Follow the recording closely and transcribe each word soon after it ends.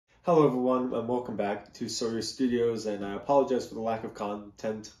Hello everyone and welcome back to Sawyer Studios, and I apologize for the lack of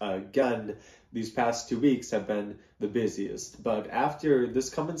content again. These past 2 weeks have been the busiest, but after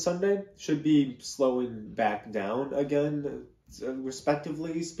this coming Sunday should be slowing back down again,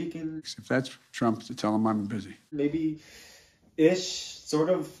 respectively speaking. If that's Trump, to tell him I'm busy. Maybe ish,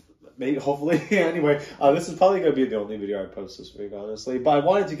 sort of. Maybe, hopefully. Anyway, this is probably going to be the only video I post this week, honestly. But I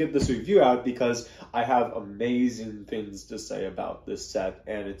wanted to get this review out because I have amazing things to say about this set,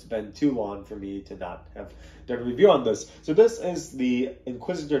 and it's been too long for me to not have done a review on this. So this is the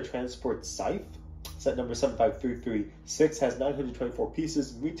Inquisitor Transport Scythe. Set number 75336 has 924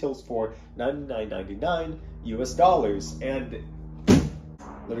 pieces and retails for $99.99 US. And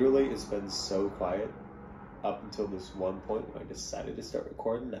literally, it's been so quiet up until this one point where I decided to start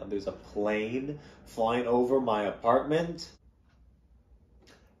recording. Now there's a plane flying over my apartment.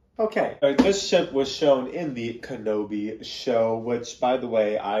 Okay, this ship was shown in the Kenobi show, which, by the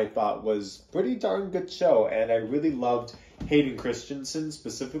way, I thought was pretty darn good show, and I really loved Hayden Christensen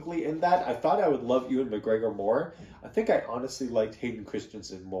specifically in that. I thought I would love Ewan McGregor more. I think I honestly liked Hayden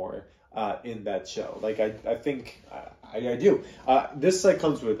Christensen more in that show. Like, I think I do. This set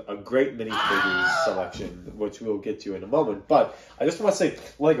comes with a great minifigures selection, which we'll get to in a moment. But I just want to say,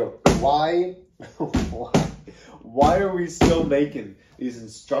 Lego, why are we still making these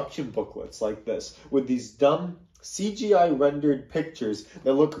instruction booklets like this with these dumb CGI rendered pictures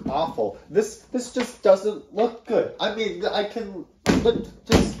that look awful? This just doesn't look good. I mean, I can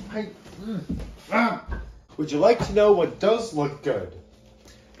just Would you like to know what does look good?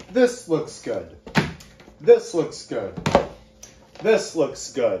 This looks good. This looks good. This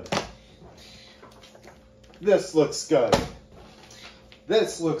looks good. This looks good.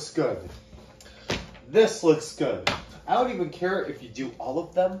 This looks good. This looks good. I don't even care if you do all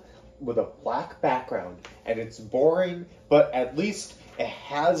of them with a black background and it's boring, but at least it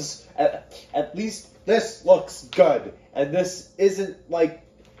has, at least this looks good. And this isn't like,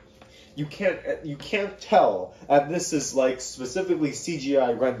 you can't tell that this is like specifically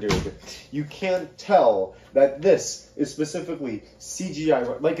CGI rendered. You can't tell that this is specifically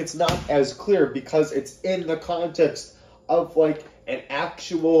CGI, like it's not as clear because it's in the context of like an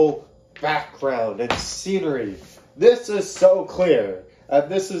actual background and scenery. This is so clear that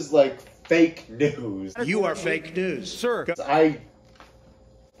this is like fake news. You are fake news, sir.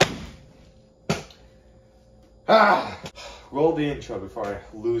 Roll the intro before I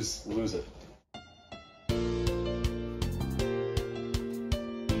lose it.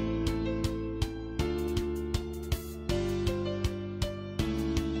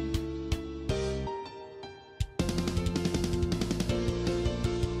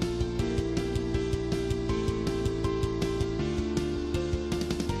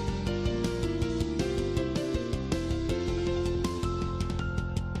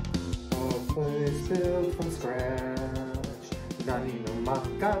 Place built from scratch, Nani no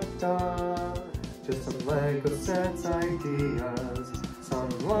Makata, just some Lego sets ideas, some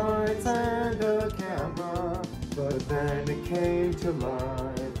lights and a camera, but then it came to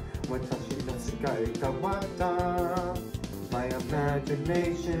life, Watashi no Sekai Kawata, my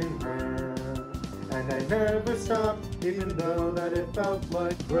imagination ran, and I never stopped, even though that it felt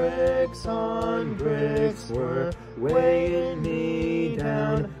like bricks on bricks were weighing me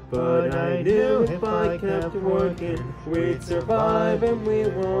down. But I knew if I kept working, we'd survive and we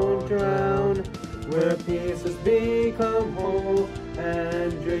won't drown. Where pieces become whole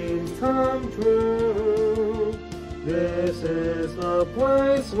and dreams come true. This is the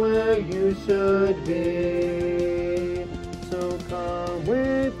place where you should be. So come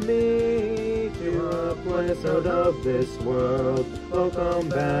with me to a place out of this world. Welcome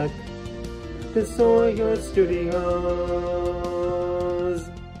back to Sawyer Studios.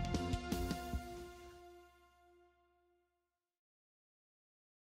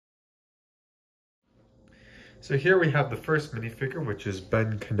 So here we have the first minifigure, which is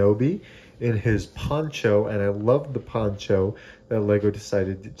Ben Kenobi in his poncho, and I love the poncho that LEGO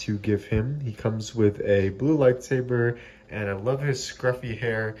decided to give him. He comes with a blue lightsaber, and I love his scruffy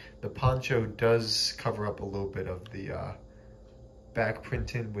hair. The poncho does cover up a little bit of the back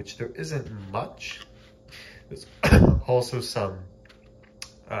printing, which there isn't much. There's also some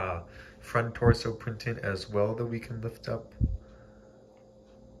front torso printing as well that we can lift up.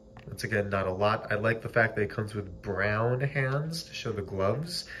 Once again, not a lot. I like the fact that it comes with brown hands to show the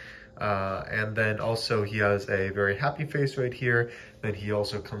gloves. And then also he has a very happy face right here. Then he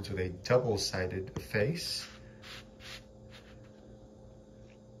also comes with a double-sided face,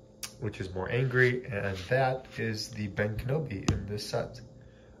 which is more angry. And that is the Ben Kenobi in this set.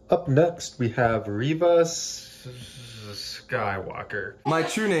 Up next, we have Reva Skywalker. My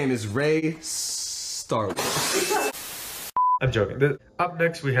true name is Ray Stark. I'm joking. Up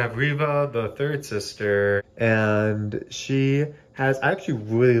next, we have Reva, the third sister, and she has, I actually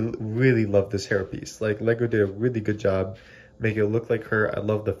really love this hairpiece. Like, LEGO did a really good job making it look like her. I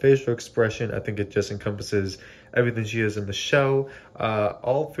love the facial expression. I think it just encompasses everything she is in the show.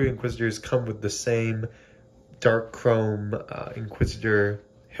 All three Inquisitors come with the same dark chrome Inquisitor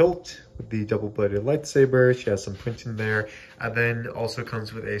hilt with the double-bladed lightsaber. She has some printing there, and then also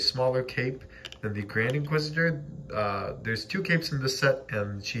comes with a smaller cape than the Grand Inquisitor. There's two capes in this set,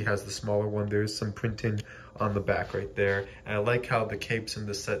 and she has the smaller one. There's some printing on the back right there, and I like how the capes in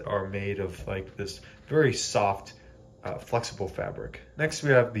this set are made of like this very soft, flexible fabric. Next,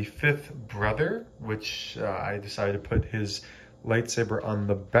 we have the fifth brother, which I decided to put his lightsaber on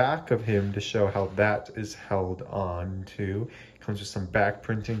the back of him to show how that is held on to. Comes with some back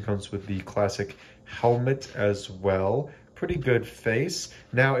printing, comes with the classic helmet as well. Pretty good face.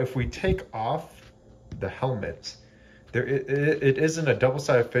 Now, if we take off the helmet, it isn't a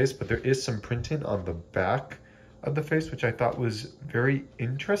double-sided face, but there is some printing on the back of the face, which I thought was very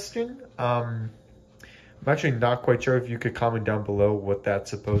interesting. I'm actually not quite sure. If you could comment down below what that's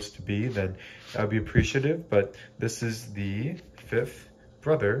supposed to be, then I'd be appreciative. But this is the fifth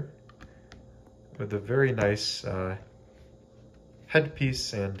brother with a very nice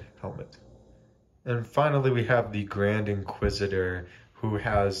headpiece and helmet. And finally, we have the Grand Inquisitor, who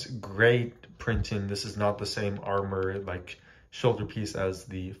has great printing. This is not the same armor, like shoulder piece, as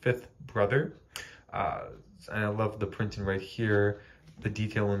the fifth brother. And I love the printing right here, the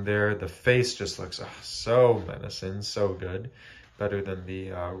detail in there. The face just looks so menacing, so good. Better than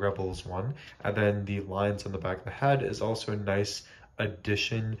the Rebels one. And then the lines on the back of the head is also a nice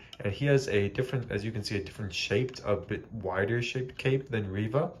addition. And he has a different, as you can see, a different shaped, a bit wider shaped cape than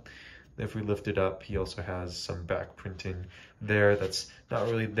Reva. If we lift it up, he also has some back printing there. That's not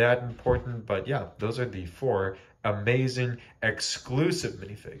really that important, but yeah, those are the four amazing exclusive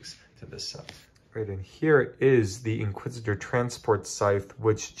minifigs to this set. Right, and here is the Inquisitor Transport Scythe,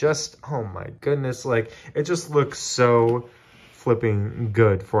 which just, oh my goodness, like, it just looks so flipping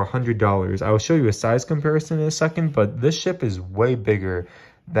good for $100. I will show you a size comparison in a second, but this ship is way bigger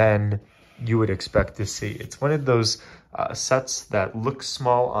than you would expect to see. It's one of those sets that looks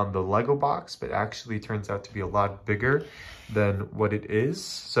small on the Lego box, but actually turns out to be a lot bigger than what it is.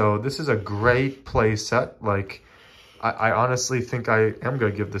 So this is a great play set. Like, I honestly think I am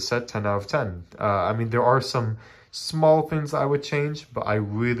going to give the set 10 out of 10. I mean, there are some small things I would change, but I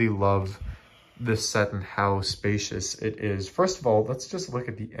really love this set and how spacious it is. First of all, let's just look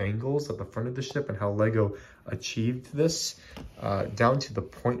at the angles at the front of the ship and how LEGO achieved this. Down to the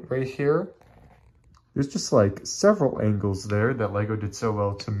point right here. There's just like several angles there that LEGO did so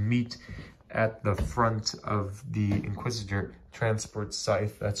well to meet at the front of the Inquisitor Transport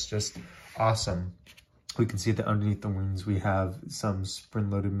Scythe. That's just awesome. We can see that underneath the wings we have some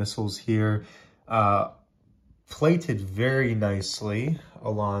spring-loaded missiles here, plated very nicely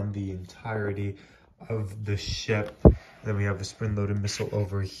along the entirety of the ship. Then we have a spring-loaded missile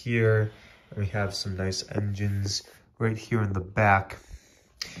over here, and we have some nice engines right here in the back.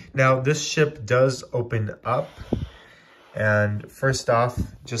 Now, this ship does open up, and first off,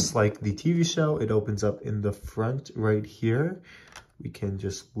 just like the TV show, it opens up in the front right here. We can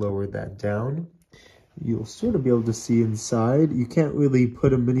just lower that down. You'll sort of be able to see inside. You can't really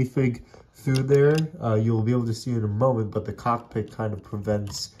put a minifig through there. You'll be able to see in a moment, but the cockpit kind of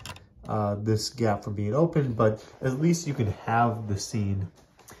prevents this gap from being open, but at least you can have the scene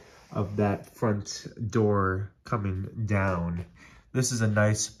of that front door coming down. This is a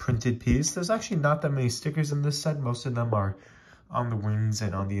nice printed piece. There's actually not that many stickers in this set. Most of them are on the wings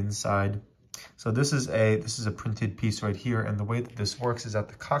and on the inside. So this is a printed piece right here, and the way that this works is that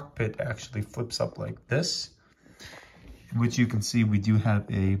the cockpit actually flips up like this, in which you can see we do have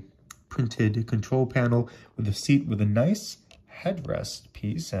a printed control panel with a seat with a nice headrest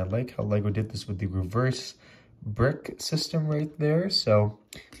piece. And I like how LEGO did this with the reverse brick system right there. So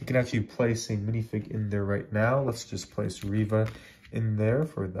you can actually place a minifig in there right now. Let's just place Reva in there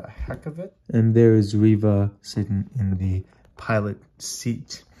for the heck of it. And there is Reva sitting in the pilot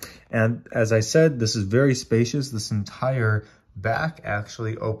seat. And as I said, this is very spacious. This entire back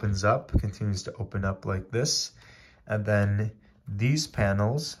actually opens up, continues to open up like this. And then these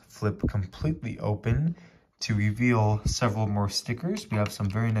panels flip completely open to reveal several more stickers. We have some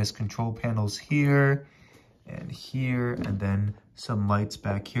very nice control panels here, and then some lights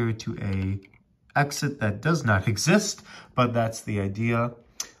back here to a exit that does not exist, but that's the idea.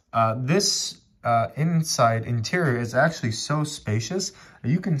 This interior is actually so spacious that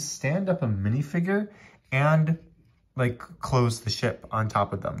you can stand up a minifigure and like close the ship on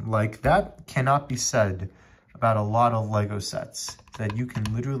top of them. Like, that cannot be said about a lot of Lego sets, that you can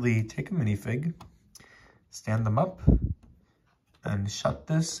literally take a minifig, stand them up, and shut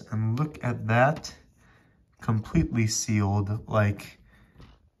this, and look at that, completely sealed. Like,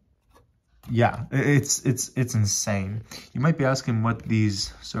 yeah, it's insane. You might be asking what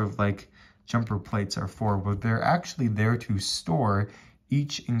these sort of like jumper plates are for, but they're actually there to store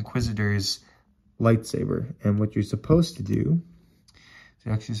each Inquisitor's lightsaber. And what you're supposed to do is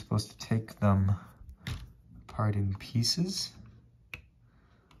you're actually supposed to take them apart in pieces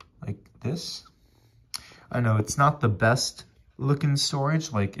like this. I know it's not the best looking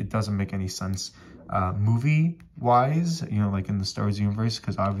storage, like it doesn't make any sense movie wise, you know, like in the Star Wars universe,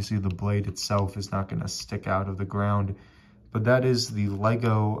 because obviously the blade itself is not going to stick out of the ground. But that is the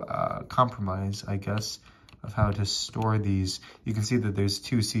Lego compromise, I guess, of how to store these. You can see that there's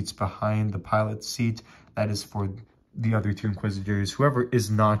 2 seats behind the pilot seat. That is for the other 2 Inquisitors. Whoever is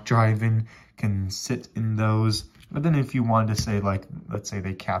not driving can sit in those. But then if you wanted to say, like, let's say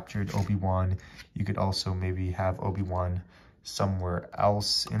they captured Obi-Wan, you could also maybe have Obi-Wan somewhere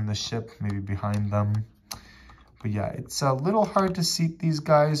else in the ship, maybe behind them. But yeah, it's a little hard to seat these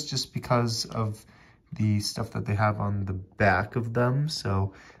guys just because of the stuff that they have on the back of them.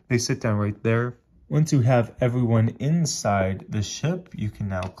 So they sit down right there. Once you have everyone inside the ship, you can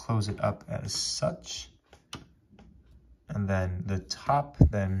now close it up as such. And then the top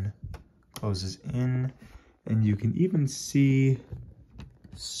then closes in. And you can even see,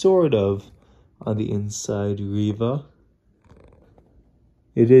 sort of, on the inside Reva.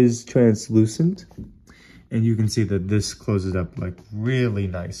 It is translucent. And you can see that this closes up like really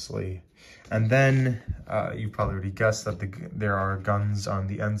nicely. And then you probably already guessed that there are guns on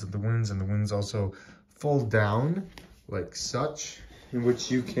the ends of the wings, and the wings also fold down like such, in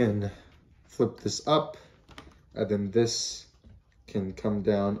which you can flip this up, and then this can come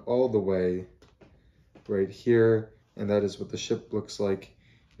down all the way right here, and that is what the ship looks like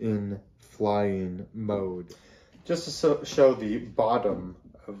in flying mode. Just to show the bottom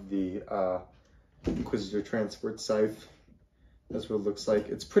of the Inquisitor Transport Scythe, that's what it looks like.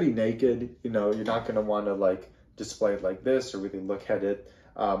 It's pretty naked, you know, you're not going to want to like display it like this or really look at it.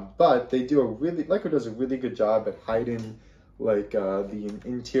 But they do Lego does a really good job at hiding like the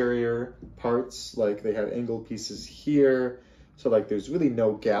interior parts. Like they have angled pieces here. So like there's really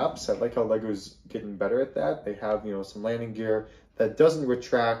no gaps. I like how Lego's getting better at that. They have, you know, some landing gear that doesn't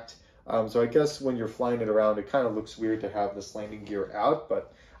retract. So I guess when you're flying it around, it kind of looks weird to have this landing gear out,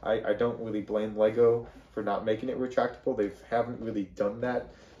 but I don't really blame Lego for not making it retractable. They haven't really done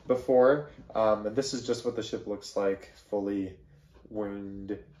that before. And this is just what the ship looks like, fully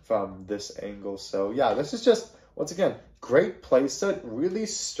winged from this angle. So yeah, this is just, once again, great playset, really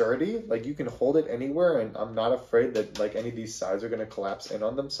sturdy. Like you can hold it anywhere, and I'm not afraid that like any of these sides are going to collapse in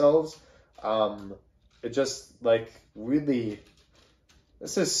on themselves. It just like really,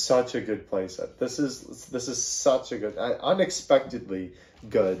 this is such a good playset. This is such a good, unexpectedly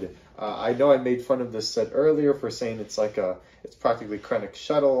good. I know I made fun of this set earlier for saying it's practically Krennic's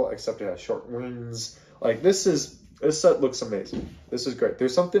shuttle, except it has short wings. Like this set looks amazing. This is great.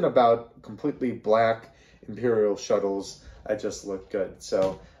 There's something about completely black Imperial shuttles that just look good.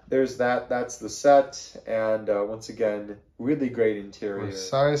 So there's that. That's the set. And once again, really great interior. For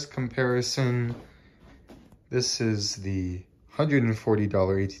size comparison, this is the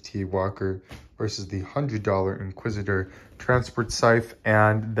 $140 ATTE Walker versus the $100 Inquisitor Transport Scythe,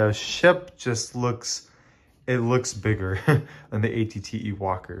 and the ship just looks bigger than the ATTE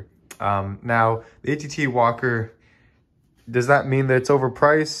Walker. Now, the ATTE Walker, does that mean that it's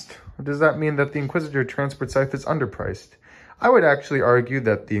overpriced? Or does that mean that the Inquisitor Transport Scythe is underpriced? I would actually argue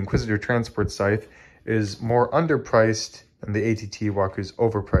that the Inquisitor Transport Scythe is more underpriced than the ATTE Walker is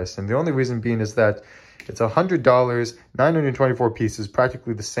overpriced. And the only reason being is that it's $100, 924 pieces,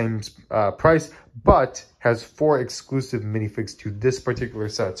 practically the same price, but has 4 exclusive minifigs to this particular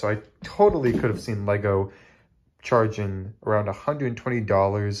set. So I totally could have seen Lego charging around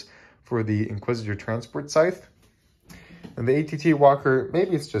 $120 for the Inquisitor Transport Scythe. And the ATTE Walker,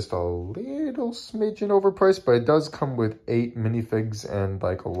 maybe it's just a little smidgen overpriced, but it does come with 8 minifigs, and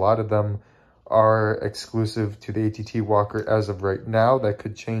like a lot of them are exclusive to the ATTE Walker as of right now. That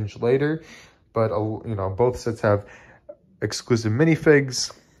could change later. But, you know, both sets have exclusive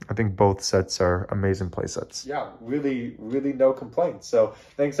minifigs. I think both sets are amazing play sets. Yeah, really, really no complaints. So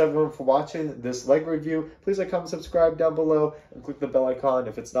thanks everyone for watching this LEGO review. Please like, comment, subscribe down below, and click the bell icon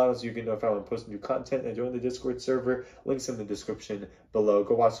if it's not, so you can know if I'm posting new content, and join the Discord server. Links in the description below.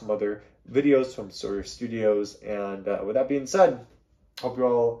 Go watch some other videos from Sawyer Studios. And with that being said, hope you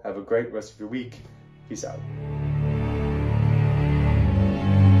all have a great rest of your week. Peace out.